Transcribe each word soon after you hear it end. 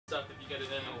stuff if you get it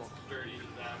in and it's dirty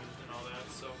and damaged and all that.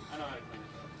 So I know how to clean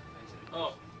it though.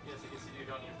 oh yes, I guess you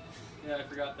do, don't you? Yeah, I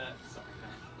forgot that. Sorry.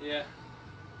 Yeah,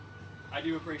 I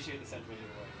do appreciate the sentiment either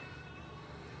way.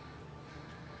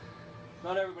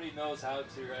 Not everybody knows how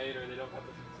to, right? Or they don't have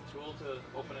the tool to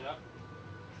open it up.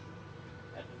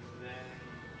 Adventure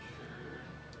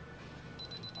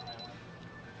Island.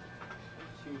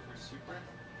 2 for super.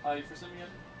 You for some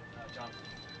again? Johnson.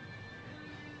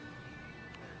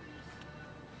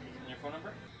 And your phone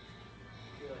number?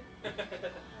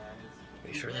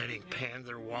 You sure that ain't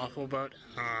Panzer Waffle Butt?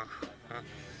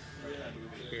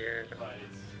 Yeah.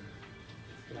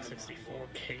 64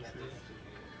 cases.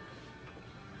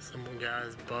 Some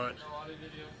guy's butt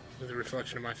with the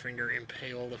reflection of my finger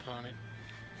impaled upon it.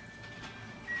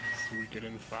 Sweep it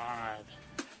in 5.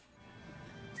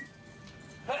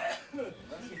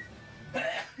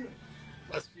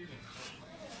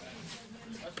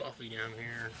 Buffy down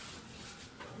here.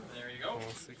 There you go. All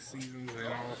 6 seasons and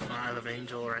all 5 of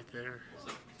Angel right there.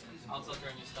 So, I'll tell her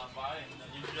and you stop by,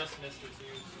 and you just missed her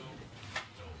too, so.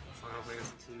 Final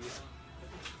Fantasy 2.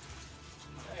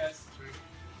 Hey guys.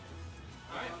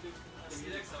 Alright. See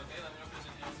you next time, okay? Let me know if there's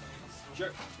anything else.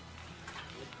 Sure.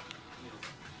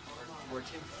 We're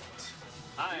team.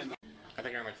 I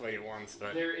think I only played it once,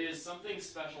 but... There is something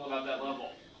special about that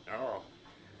level. Oh.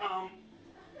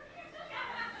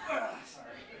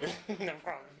 Sorry. No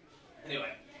problem.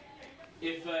 Anyway,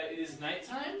 if it is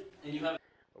nighttime and you have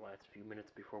The last few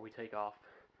minutes before we take off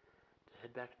to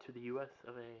head back to the US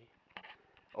of A.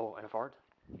 Oh, and a fart?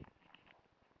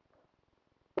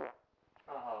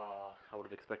 I would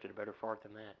have expected a better fart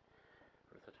than that.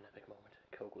 It was such an epic moment.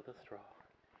 Coke with a straw.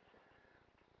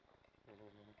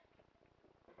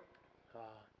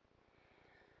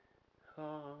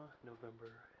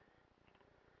 November.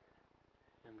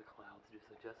 And the clouds do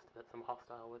suggest that some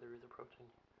hostile weather is approaching.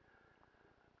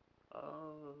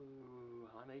 Oh,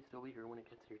 I may still be here when it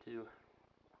gets here too.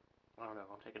 I don't know,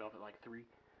 I'll take it off at like 3,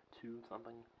 2,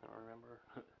 something. I don't remember.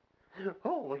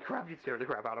 Holy crap, you scared the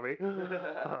crap out of me.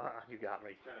 You got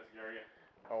me. trying to scare you.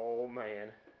 Oh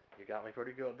man, you got me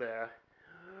pretty good there.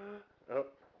 Oh,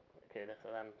 okay, that's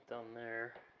what I'm done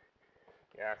there.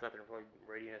 Yeah, I sat there and played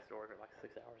Radio Store for like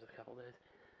 6 hours a couple days.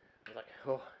 I was like,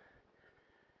 oh,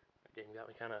 that game got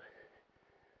me kind of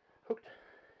hooked.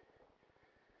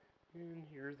 And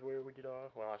here's where we get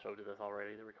off. Well, I showed you this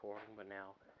already, the recording, but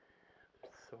now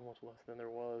there's so much less than there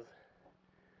was.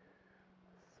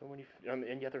 So many,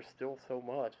 and yet there's still so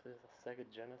much. There's a Sega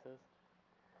Genesis,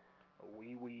 a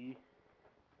Wii,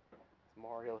 it's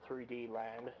Mario 3D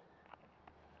Land.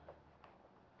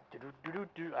 I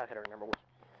can't remember which,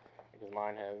 because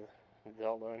mine has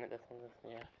Zelda in it. This one,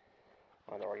 yeah.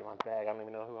 Mine's already in my bag. I don't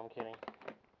even know who I'm kidding.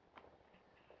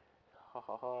 Ha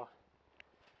ha ha.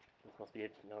 This must be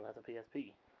it. No, that's a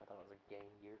PSP. I thought it was a Game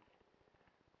Gear.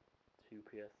 2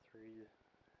 PS3s.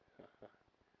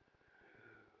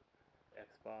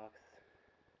 Xbox.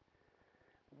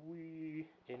 Wii.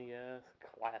 NES.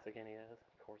 Classic NES.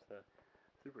 Of course, the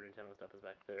Super Nintendo stuff is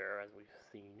back there, as we've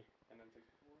seen. And then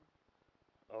 64?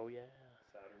 Oh, yeah.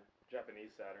 Saturn. Japanese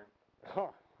Saturn.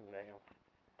 Huh. Damn.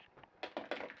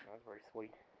 That's very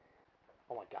sweet.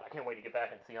 Oh my god, I can't wait to get back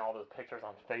and see all those pictures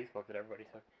on Facebook that everybody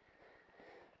took.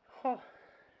 Huh.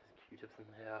 There's Q-tips in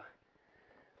there.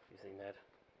 You've seen that.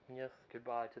 Yes,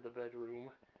 goodbye to the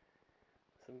bedroom.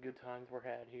 Some good times were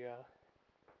had here.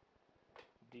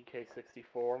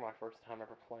 DK64, my first time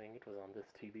ever playing it was on this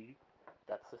TV.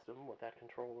 That system with that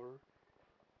controller.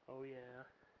 Oh yeah.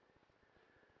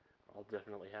 I'll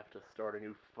definitely have to start a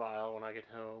new file when I get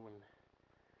home and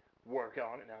work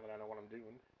on it now that I know what I'm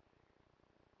doing.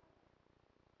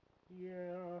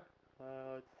 Yeah,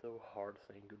 it's so hard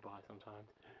saying goodbye sometimes.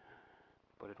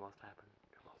 But it must happen.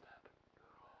 It must happen.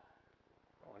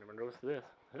 Oh, I never noticed this.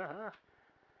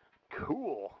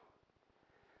 Cool.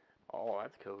 Oh,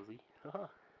 that's cozy. I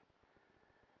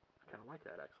kind of like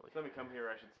that, actually. So let me come here,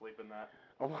 I should sleep in that.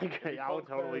 Oh my god, I would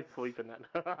totally beds. sleep in that.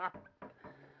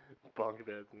 Bunk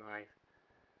bed's nice.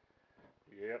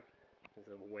 Yep. It's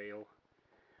a whale.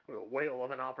 A whale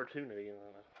of an opportunity.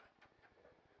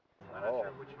 I'm not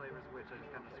sure which flavor's which, I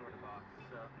just got the sorted box.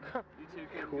 So you two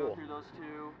can go through those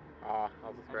two.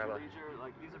 I'll just grab a... Leisure,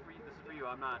 like these are for you, this is for you.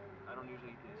 I don't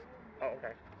usually eat these. Oh,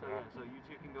 okay. So yeah, so you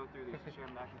two can go through these, share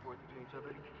them back and forth between each other.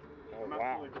 Oh,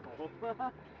 wow.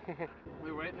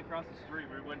 We were waiting across the street.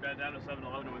 We went down to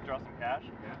 7-Eleven to withdraw some cash.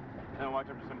 Yeah. And I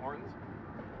walked up to Tim Hortons.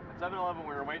 At 7-Eleven,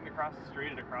 we were waiting across the street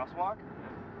at a crosswalk.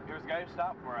 There was a guy who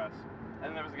stopped for us.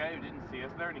 And there was a guy who didn't see us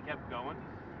there, and he kept going.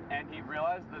 And he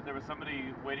realized that there was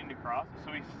somebody waiting to cross,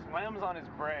 so he slams on his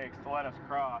brakes to let us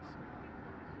cross.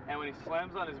 And when he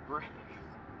slams on his brakes,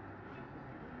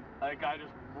 That guy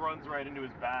just runs right into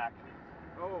his back.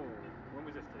 Oh, when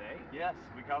was this, today? Yes,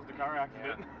 we caused a car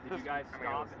accident. Yeah. Did you guys I mean,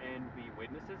 stop and be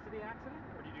witnesses to the accident?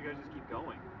 Or did you guys just keep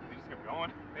going? We just kept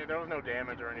going. Yeah, there was no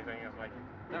damage or anything. It was like,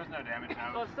 There was no damage.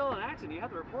 Well, it's still an accident. You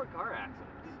have to report car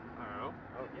accidents. I don't know.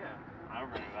 Oh, yeah. I don't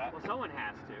remember that. Well, someone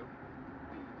has to.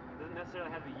 It doesn't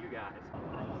necessarily have to be you guys.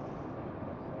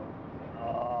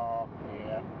 oh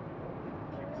yeah.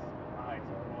 Nice,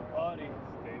 cool buddy.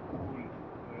 Stay cool.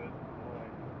 Good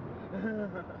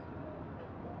boy.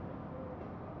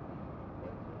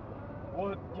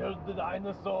 What killed the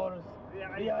dinosaurs?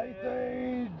 The Ice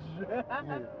Age!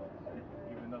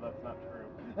 Even though that's not true.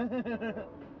 Shut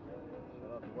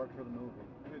up, it worked for the movie.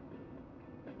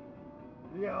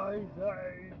 The Ice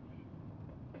Age!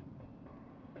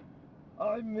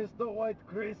 I'm Mr. White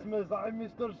Christmas, I'm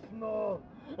Mr. Snow!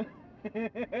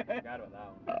 Forgot about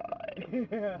that one.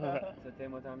 Yeah. So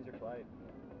Tim, what time's your flight?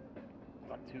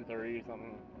 Like 2:30 or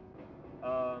something.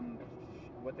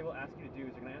 What they will ask you to do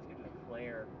is they're going to ask you to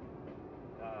declare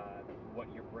what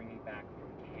you're bringing back from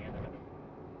Canada.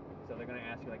 So they're going to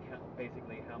ask you like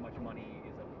basically how much money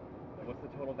is what's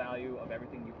the total value of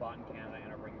everything you bought in Canada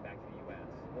and are bringing back to the U.S.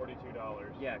 $42.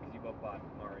 Yeah, because you both bought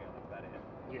Mario. That's about it.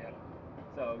 Yeah.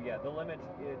 So yeah, the limit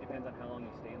it depends on how long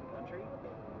you stay in the country.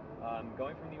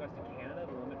 Going from the U.S. to Canada,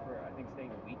 the limit for I think staying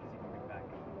a week is you can bring back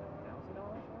 $1,000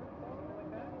 worth, something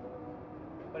like that.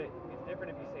 But it's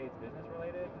different if you say it's business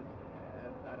related.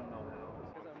 I don't know how.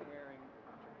 Because I'm wearing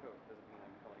a coat doesn't mean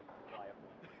I'm totally liable.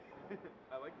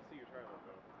 I like to see you try that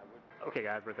though. I would. Okay,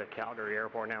 guys, we're at the Calgary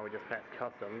airport now. We just passed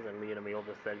customs, and me and Emil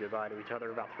just said goodbye to each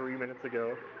other about 3 minutes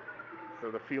ago.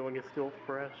 So the feeling is still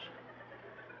fresh.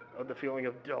 The feeling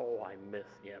of, oh, I miss,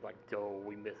 yeah, like, oh,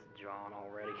 we miss John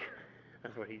already.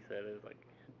 That's what he said. It was like,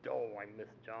 oh, I miss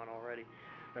John already.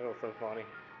 That was so funny.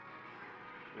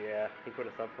 Yeah, he put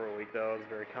us up for a week, though. It was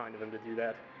very kind of him to do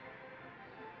that.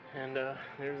 And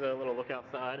there's a little look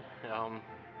outside.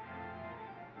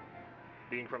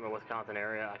 Being from the Wisconsin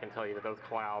area, I can tell you that those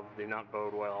clouds do not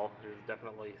bode well. There's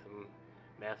definitely some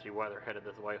nasty weather headed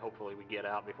this way. Hopefully we get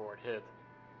out before it hits.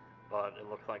 But it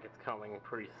looks like it's coming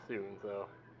pretty soon, so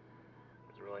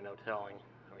there's really no telling.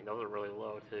 I mean, those are really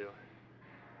low, too.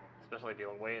 Especially if you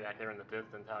look way back there in the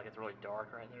distance, how it gets really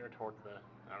dark right there towards the...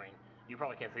 I mean, you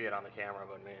probably can't see it on the camera,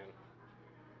 but man.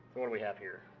 So what do we have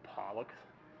here? Pollux?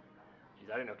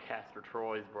 Jeez, I didn't know Castor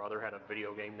Troy's brother had a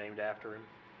video game named after him.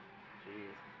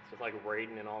 Jeez, it's just like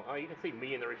Raiden and all. Oh, you can see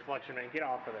me in the reflection, man. Get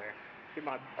off of there. Get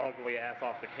my ugly ass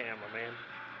off the camera, man.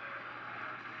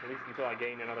 At least until I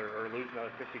gain another, or lose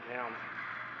another 50 pounds.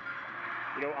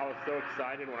 You know, I was so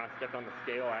excited when I stepped on the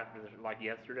scale after, like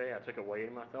yesterday, I took a weigh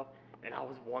in myself, and I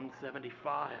was 175.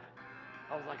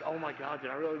 I was like, oh my God,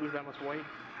 did I really lose that much weight?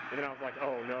 And then I was like,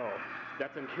 oh no,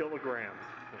 that's in kilograms.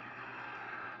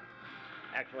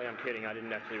 Actually, I'm kidding. I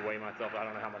didn't actually weigh myself. I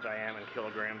don't know how much I am in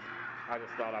kilograms. I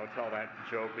just thought I would tell that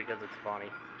joke because it's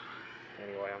funny.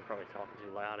 Anyway, I'm probably talking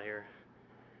too loud here.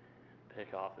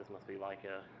 Pick off. This must be like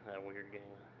that weird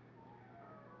game.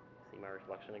 See my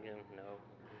reflection again? No.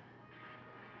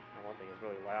 One thing is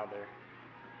really loud there.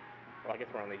 Well, I guess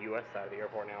we're on the U.S. side of the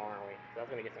airport now, aren't we? So I was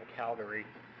going to get some Calgary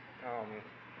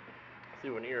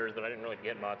souvenirs, but I didn't really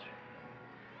get much.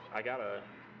 I got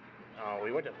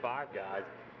we went to Five Guys.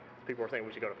 People were saying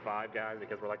we should go to Five Guys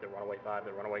because we're like the Runaway Five,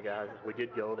 the Runaway Guys. We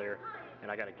did go there,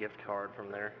 and I got a gift card from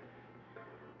there.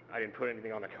 I didn't put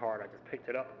anything on the card. I just picked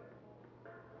it up.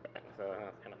 So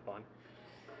that's kind of fun.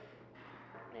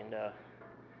 And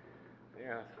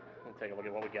yeah, let's take a look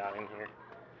at what we got in here.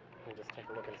 We'll just take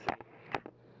a look and see.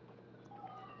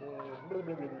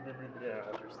 Yeah,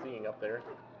 as you're seeing up there,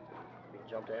 we can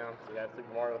jump down. So we got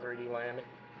Super Mario 3D Land.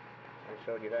 I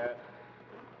showed you that.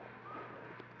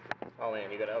 Oh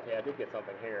man, you gotta, okay, I did get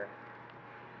something here.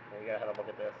 You gotta have a look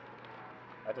at this.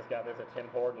 I just got this at Tim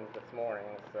Hortons this morning.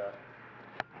 This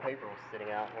paper was sitting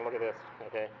out. And look at this,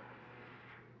 okay?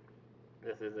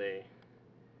 This is a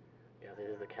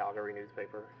Calgary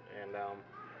newspaper. And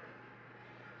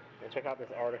check out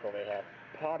this article they have.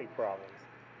 Potty problems.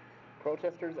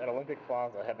 Protesters at Olympic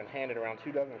Plaza have been handed around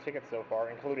 24 tickets so far,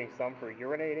 including some for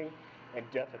urinating and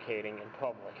defecating in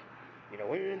public. You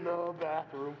know, in the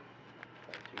bathroom.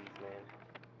 Oh, jeez, man.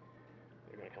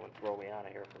 They're going to come and throw me out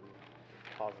of here from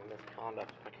causing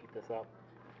misconduct if I keep this up.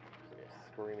 Just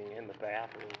screaming in the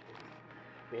bathroom.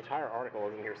 The entire article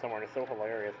is in here somewhere, and it's so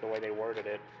hilarious the way they worded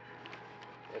it.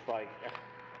 It's like...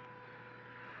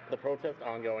 The protest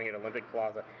ongoing at Olympic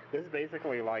Plaza. This is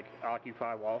basically like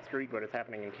Occupy Wall Street, but it's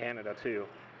happening in Canada too.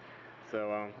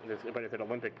 So, but it's at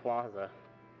Olympic Plaza,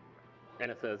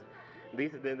 and it says,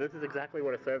 this is exactly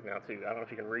what it says now too. I don't know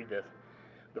if you can read this.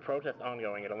 The protest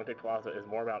ongoing at Olympic Plaza is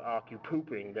more about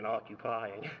occupooping than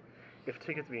occupying. If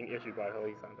tickets being issued by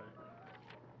police on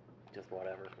that. Just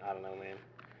whatever. I don't know, man.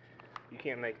 You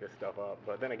can't make this stuff up.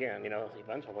 But then again, you know,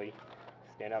 eventually,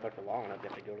 stand out there for long enough, you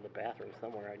have to go to the bathroom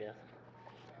somewhere, I guess.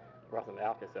 Brought some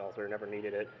Alka-Seltzer, never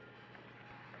needed it.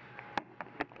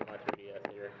 Put my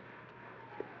 3DS here.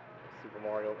 Super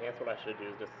Mario. That's what I should do,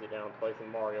 is just sit down and play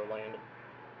some Mario Land.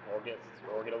 Or get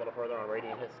a little further on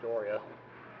Radiant Historia.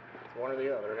 It's one or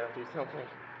the other. I have to do something.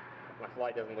 My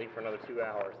flight doesn't leave for another 2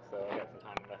 hours, so I got some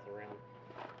time to mess around.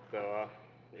 So,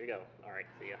 there you go. Alright,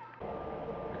 see ya.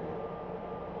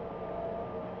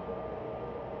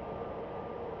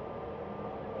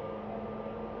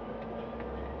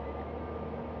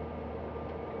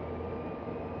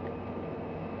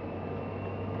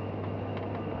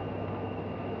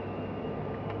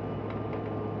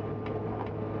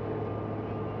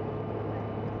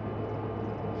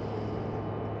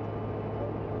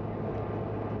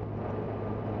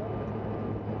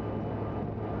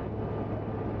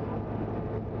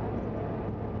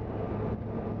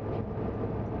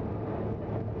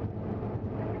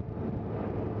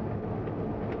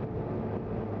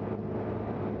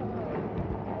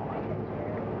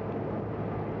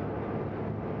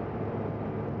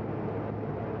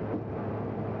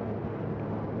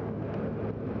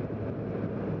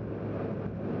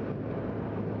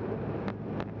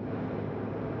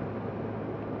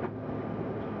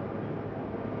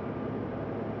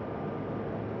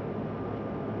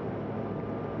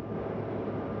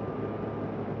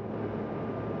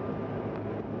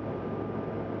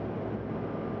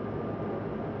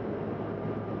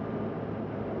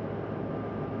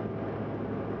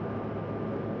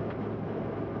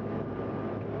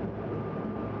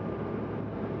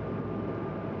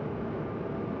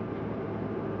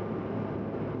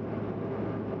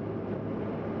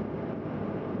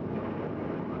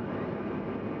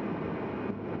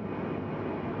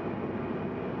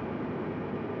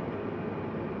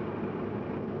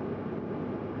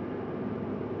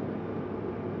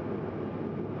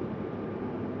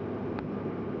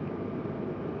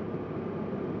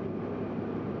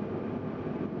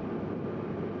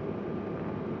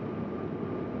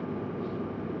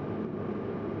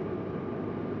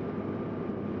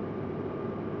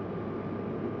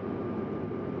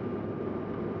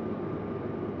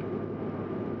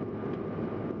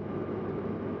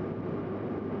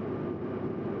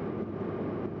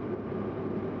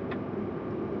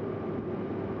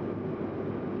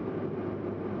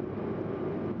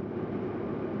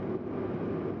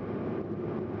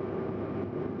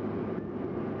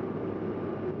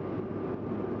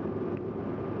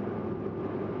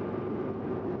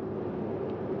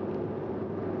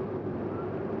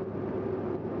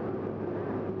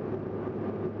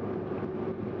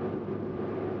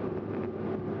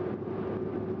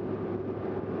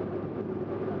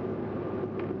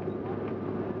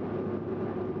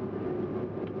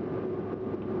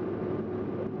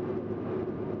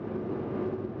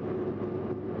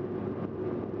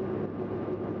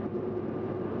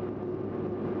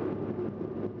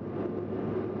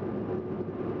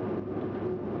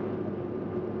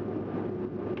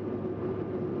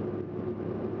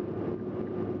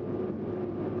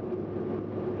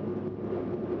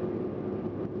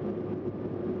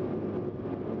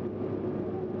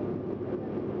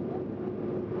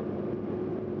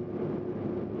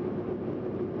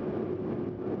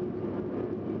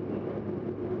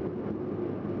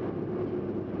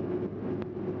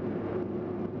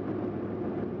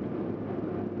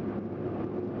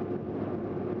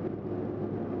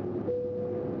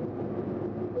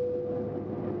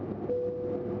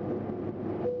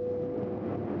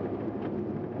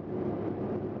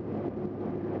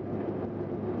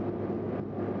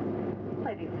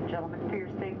 Gentlemen, for your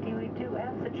safety, we do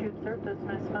ask that you observe those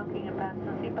no smoking and fasten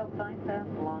seatbelt signs as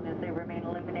long as they remain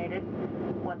illuminated.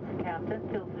 Once the captain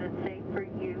feels that it's safe for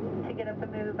you to get up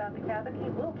and move out the cabin, he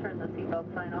will turn the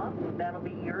seatbelt sign off. That'll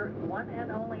be your one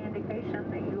and only indication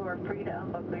that you are free to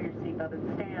unbuckle your seatbelt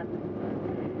and stand.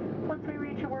 Once we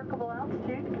reach a workable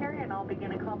altitude, the carrier and I'll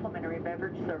begin a complimentary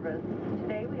beverage service.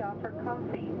 Today we offer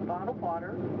coffee, bottled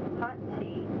water, hot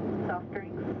tea, soft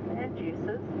drinks, and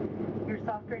juices. Your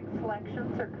soft drink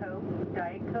selections are Coke,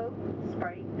 Diet Coke,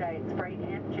 Sprite, Diet Sprite,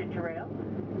 and ginger ale.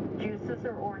 Juices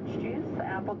are orange juice,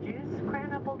 apple juice,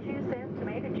 cranapple juice, and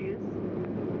tomato juice.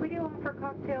 We do offer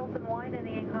cocktails and wine in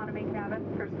the economy cabin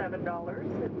for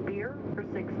 $7, and beer for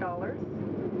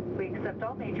 $6. We accept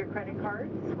all major credit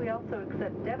cards. We also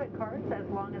accept debit cards as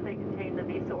long as they contain the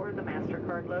Visa or the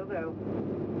MasterCard logo.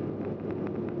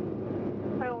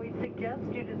 I always suggest,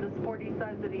 due to the sporty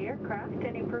size of the aircraft,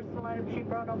 any personal items you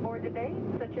brought on board today,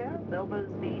 such as elbows,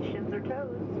 knees, shins, or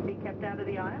toes, be kept out of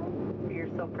the aisle for your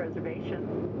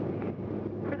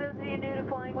self-preservation. For those of you new to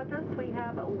flying with us, we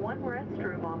have one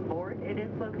restroom on board. It is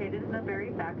located in the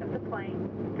very back of the plane.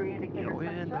 3 indicator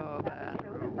signs is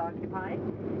occupied.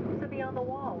 So be on the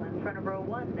wall in front of row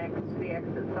 1 next to the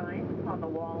exit sign, on the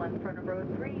wall in front of row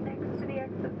 3 next to the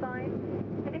exit sign,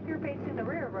 and if you're facing the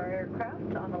rear of our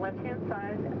aircraft, on the left-hand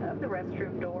side of the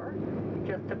restroom door,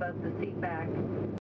 just above the seat back.